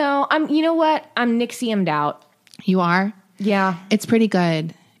 No, you know what? I'm Nixiumed out. You are? Yeah. It's pretty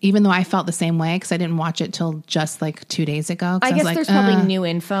good. Even though I felt the same way because I didn't watch it till just like 2 days ago. I guess there's probably new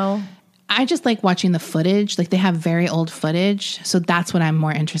info. I just like watching the footage. Like they have very old footage. So that's what I'm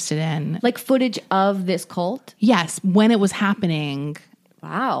more interested in. Like footage of this cult? Yes. When it was happening.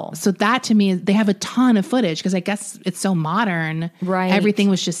 Wow. So that to me, they have a ton of footage because I guess it's so modern. Right. Everything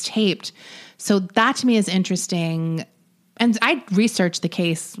was just taped. So that to me is interesting. And I researched the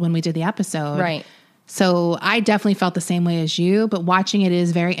case when we did the episode. Right. So I definitely felt the same way as you, but watching it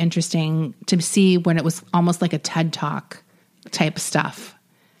is very interesting to see when it was almost like a TED Talk type stuff.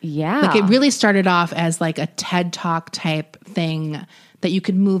 Yeah. Like it really started off as like a TED Talk type thing that you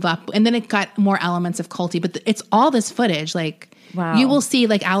could move up. And then it got more elements of culty, but it's all this footage. Like you will see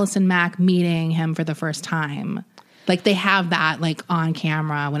like Allison Mack meeting him for the first time. Like they have that like on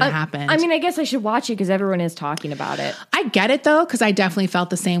camera when it happened. I mean, I guess I should watch it because everyone is talking about it. I get it though, because I definitely felt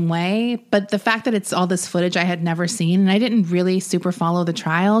the same way. But the fact that it's all this footage I had never seen, and I didn't really super follow the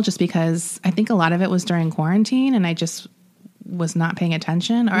trial just because I think a lot of it was during quarantine and I just was not paying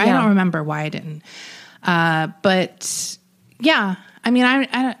attention, or I don't remember why I didn't. But yeah, I mean,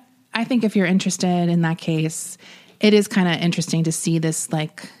 I think if you're interested in that case, it is kind of interesting to see this,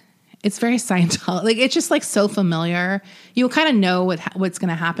 like, it's very Scientology. Like, it's just like so familiar. You kind of know what's going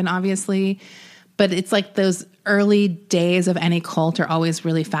to happen, obviously, but it's like those early days of any cult are always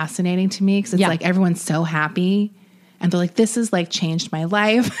really fascinating to me because it's like everyone's so happy. And they're like, this has like changed my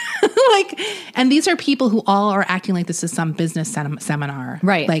life. Like, and these are people who all are acting like this is some business seminar.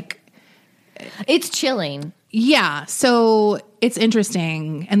 Right. Like, it's chilling. Yeah. So it's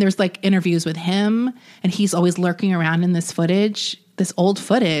interesting. And there's like interviews with him and he's always lurking around in this footage, this old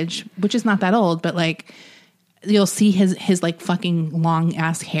footage, which is not that old, but like you'll see his like fucking long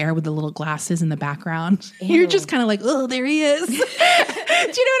ass hair with the little glasses in the background. Ew. You're just kind of like, oh, there he is. Do you know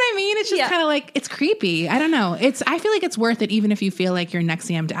what I mean? It's just kind of like, it's creepy. I don't know. I feel like it's worth it even if you feel like you're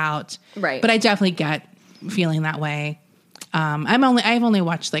Nexiumed out. Right. But I definitely get feeling that way. I've only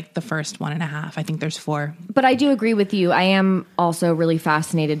watched like the first 1.5. I think there's 4. But I do agree with you. I am also really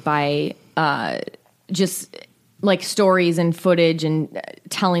fascinated by just like stories and footage and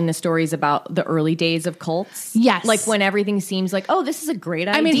telling the stories about the early days of cults. Yes. Like when everything seems like, oh, this is a great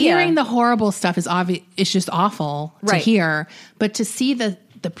idea. I mean, hearing the horrible stuff is obvious. It's just awful to hear. But to see the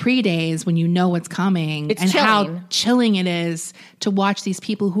pre-days when you know what's coming and how chilling it is to watch these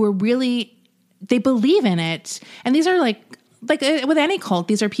people who are really, they believe in it. And these are like with any cult,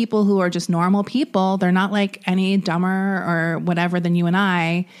 these are people who are just normal people. They're not like any dumber or whatever than you and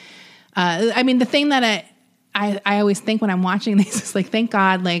I. I mean, the thing that I always think when I'm watching these is like, thank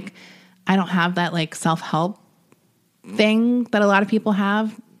God, like I don't have that like self-help thing that a lot of people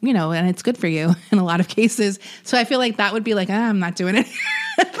have, you know, and it's good for you in a lot of cases. So I feel like that would be like, I'm not doing it.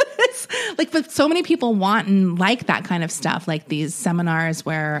 Like, but so many people want and like that kind of stuff, like these seminars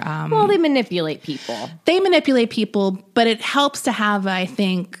where, well, they manipulate people. They manipulate people, but it helps to have, I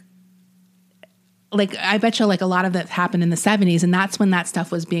think, like, I bet you like a lot of that happened in the 70s, and that's when that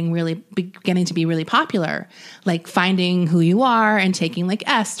stuff was beginning to be really popular. Like finding who you are and taking like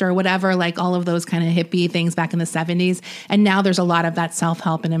EST or whatever, like all of those kind of hippie things back in the 70s. And now there's a lot of that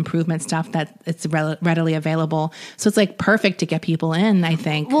self-help and improvement stuff that it's readily available. So it's like perfect to get people in, I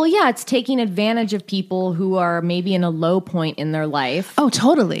think. Well, yeah, it's taking advantage of people who are maybe in a low point in their life. Oh,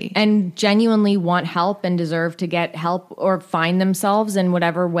 totally. And genuinely want help and deserve to get help or find themselves in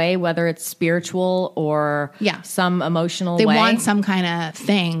whatever way, whether it's spiritual or some emotional way. They want some kind of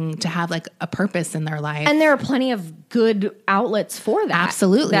thing to have like a purpose in their life. And there are plenty of good outlets for that.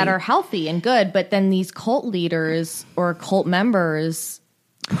 Absolutely. That are healthy and good. But then these cult leaders or cult members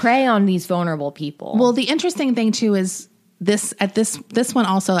prey on these vulnerable people. Well, the interesting thing too is this one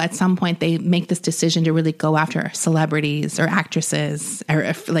also at some point they make this decision to really go after celebrities or actresses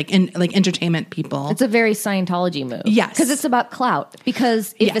or like entertainment people. It's a very Scientology move. Yes. Because it's about clout.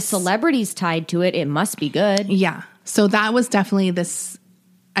 Because if a celebrity's tied to it, it must be good. Yeah. So that was definitely this,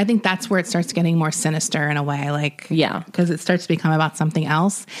 I think that's where it starts getting more sinister in a way. Like, yeah. Because it starts to become about something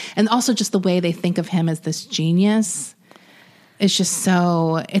else. And also just the way they think of him as this genius. It's just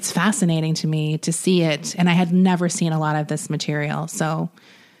so, it's fascinating to me to see it. And I had never seen a lot of this material. So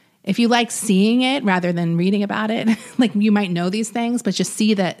if you like seeing it rather than reading about it, like you might know these things, but just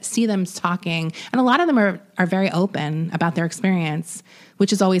see them talking. And a lot of them are very open about their experience,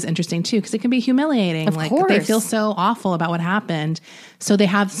 which is always interesting too, because it can be humiliating. Of course. They feel so awful about what happened. So they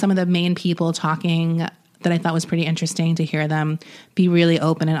have some of the main people talking that I thought was pretty interesting to hear them be really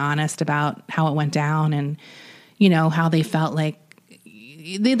open and honest about how it went down and, you know, how they felt like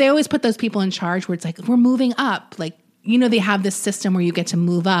they always put those people in charge where it's like, we're moving up. Like, you know, they have this system where you get to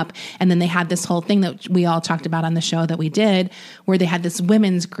move up. And then they had this whole thing that we all talked about on the show that we did, where they had this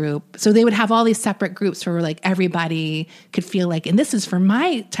women's group. So they would have all these separate groups where like everybody could feel like, and this is for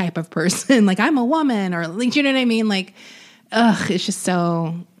my type of person. Like I'm a woman or like, you know what I mean? Like, it's just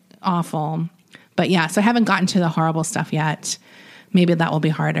so awful. But yeah, so I haven't gotten to the horrible stuff yet. Maybe that will be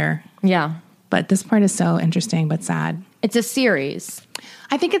harder. Yeah. But this part is so interesting, but sad. It's a series.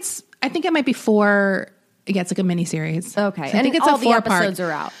 I think it might be 4. Yeah, it's like a mini series. Okay. So I think it's all a 4-part. the episodes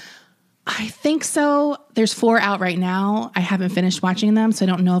are out. I think so. There's 4 out right now. I haven't finished watching them, so I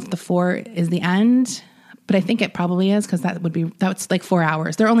don't know if the 4 is the end. But I think it probably is because that's like 4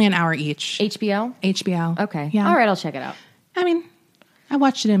 hours. They're only an hour each. HBO? HBO. Okay. Yeah. All right, I'll check it out. I mean, I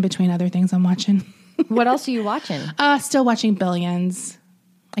watched it in between other things I'm watching. What else are you watching? Still watching Billions.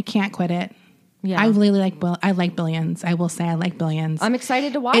 I can't quit it. Yeah. I really like Billions. I will say I like Billions. I'm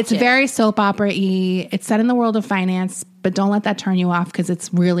excited to watch it. It's very soap opera-y. It's set in the world of finance, but don't let that turn you off because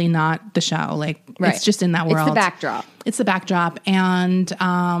it's really not the show. Like, It's just in that world. It's the backdrop. And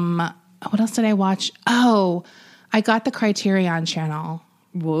what else did I watch? Oh, I got the Criterion Channel.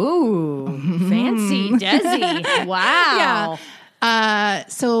 Whoa. Fancy. Desi. Wow. Yeah.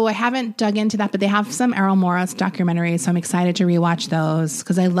 So I haven't dug into that, but they have some Errol Morris documentaries, so I'm excited to rewatch those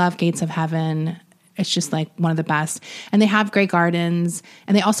because I love Gates of Heaven. It's just like one of the best. And they have Grey Gardens,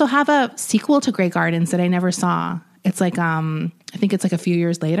 and they also have a sequel to Grey Gardens that I never saw. It's like I think it's like a few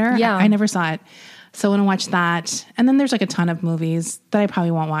years later. Yeah. I never saw it. So I want to watch that. And then there's like a ton of movies that I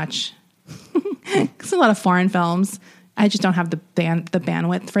probably won't watch. It's a lot of foreign films. I just don't have the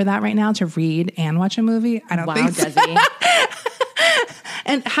bandwidth for that right now to read and watch a movie. I don't think so. Desi.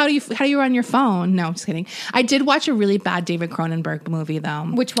 And how do you run your phone? No, I'm just kidding. I did watch a really bad David Cronenberg movie though.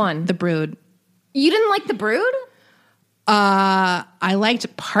 Which one? The Brood. You didn't like The Brood? I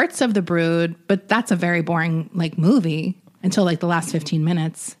liked parts of The Brood, but that's a very boring like movie until like the last 15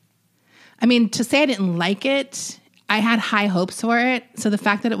 minutes. I mean, to say I didn't like it, I had high hopes for it. So the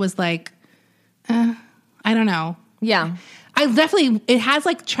fact that it was like, I don't know. Yeah. It has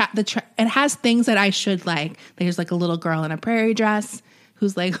like it has things that I should like. There's like a little girl in a prairie dress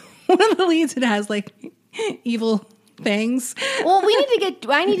who's like one of the leads. It has like evil things. Well,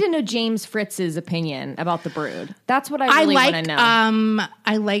 I need to know James Fritz's opinion about The Brood. That's what I really want to know.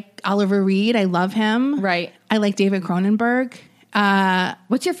 I like Oliver Reed. I love him. Right. I like David Cronenberg.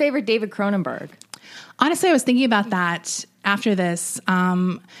 What's your favorite David Cronenberg? Honestly, I was thinking about that after this.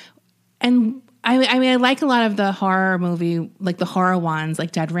 And I mean, I like a lot of the horror movie, like the horror ones,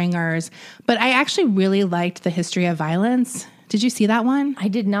 like Dead Ringers. But I actually really liked The History of Violence. Did you see that one? I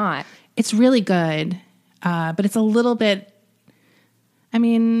did not. It's really good, but it's a little bit. I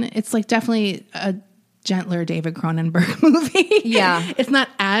mean, it's like definitely a gentler David Cronenberg movie. Yeah, it's not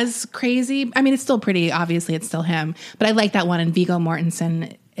as crazy. I mean, it's still pretty. Obviously, it's still him. But I like that one, and Viggo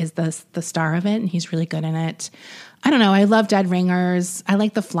Mortensen is the star of it, and he's really good in it. I don't know. I love Dead Ringers. I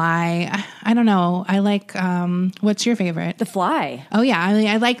like The Fly. I don't know. I like, what's your favorite? The Fly. Oh yeah. I mean,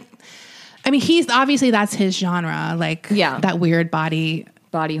 I like I mean, that's his genre, like that weird body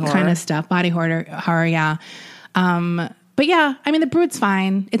horror kind of stuff, body horror, yeah. But yeah, I mean, The Brood's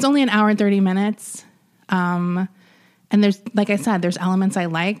fine. It's only an hour and 30 minutes. And there's, like I said, there's elements I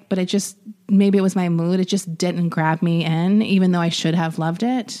like, but maybe it was my mood. It just didn't grab me in, even though I should have loved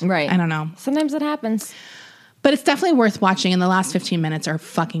it. Right. I don't know. Sometimes it happens. But it's definitely worth watching, and the last 15 minutes are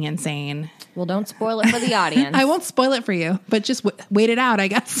fucking insane. Well, don't spoil it for the audience. I won't spoil it for you, but just wait it out, I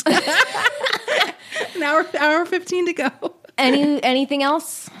guess. An hour 15 to go. Anything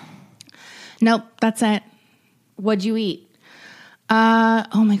else? Nope, that's it. What'd you eat?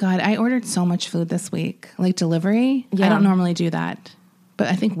 Oh my God, I ordered so much food this week, like delivery. Yeah. I don't normally do that, but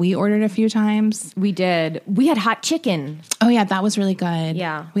I think we ordered a few times. We did. We had hot chicken. Oh yeah, that was really good.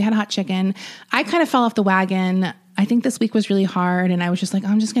 Yeah. We had hot chicken. I kind of fell off the wagon. I think this week was really hard, and I was just like,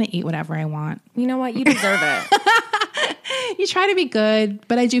 I'm just going to eat whatever I want. You know what? You deserve it. You try to be good,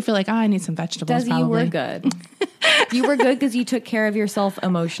 but I do feel like, I need some vegetables. Desi, you were good. You were good because you took care of yourself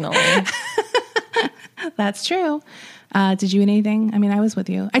emotionally. That's true. Did you eat anything? I mean, I was with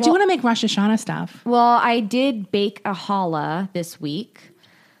you. I do want to make Rosh Hashanah stuff. Well, I did bake a challah this week.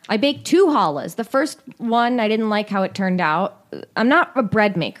 I baked 2 challahs. The first one, I didn't like how it turned out. I'm not a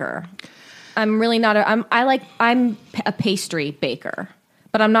bread maker. I'm really not. I'm a pastry baker,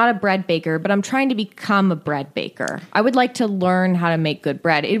 but I'm not a bread baker. But I'm trying to become a bread baker. I would like to learn how to make good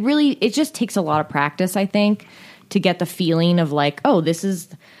bread. It just takes a lot of practice, I think, to get the feeling of like, oh,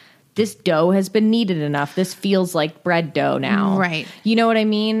 this dough has been kneaded enough. This feels like bread dough now. Right. You know what I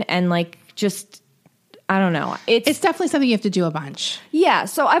mean? And like, just, I don't know. It's definitely something you have to do a bunch. Yeah.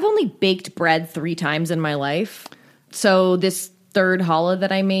 So I've only baked bread 3 times in my life. So this third challah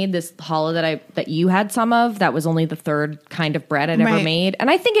that I made, this challah that you had some of, that was only the 3rd kind of bread I'd ever made. And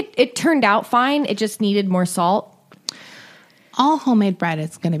I think it turned out fine. It just needed more salt. All homemade bread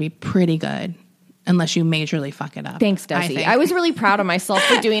is going to be pretty good. Unless you majorly fuck it up. Thanks, Desi. I was really proud of myself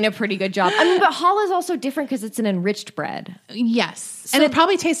for doing a pretty good job. I mean, but challah is also different because it's an enriched bread. Yes. And it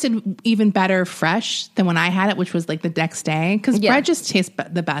probably tasted even better fresh than when I had it, which was like the next day. Because bread just tastes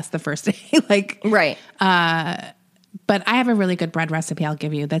the best the first day. Right. But I have a really good bread recipe I'll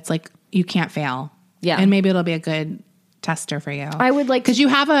give you that's like, you can't fail. Yeah. And maybe it'll be a good tester for you. I would like... Because you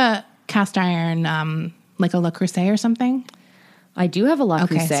have a cast iron, like a Le Creuset or something? I do have a Le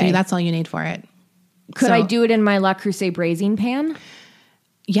Creuset. Okay, so that's all you need for it. Could I do it in my Le Creuset braising pan?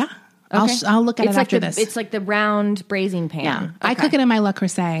 Yeah. Okay. I'll look at it after this. It's like the round braising pan. Yeah. Okay. I cook it in my Le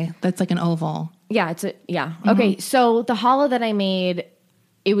Creuset. That's like an oval. Yeah. Mm-hmm. Okay. So the challah that I made,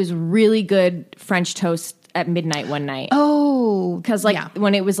 it was really good French toast at midnight one night. Oh. Because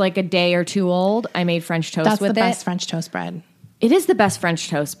when it was like a day or 2 old, I made French toast with it. That's the best French toast bread. It is the best French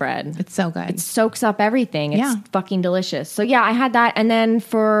toast bread. It's so good. It soaks up everything. It's fucking delicious. So yeah, I had that. And then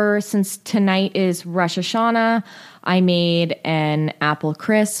since tonight is Rosh Hashanah, I made an apple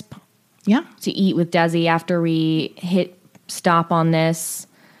crisp. Yeah. To eat with Desi after we hit stop on this.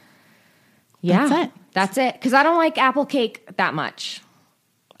 Yeah. That's it. Because I don't like apple cake that much.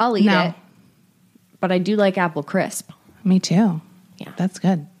 I'll eat it. But I do like apple crisp. Me too. Yeah. That's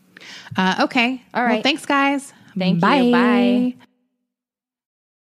good. Okay. All right. Well, thanks, guys. Thank you. Bye.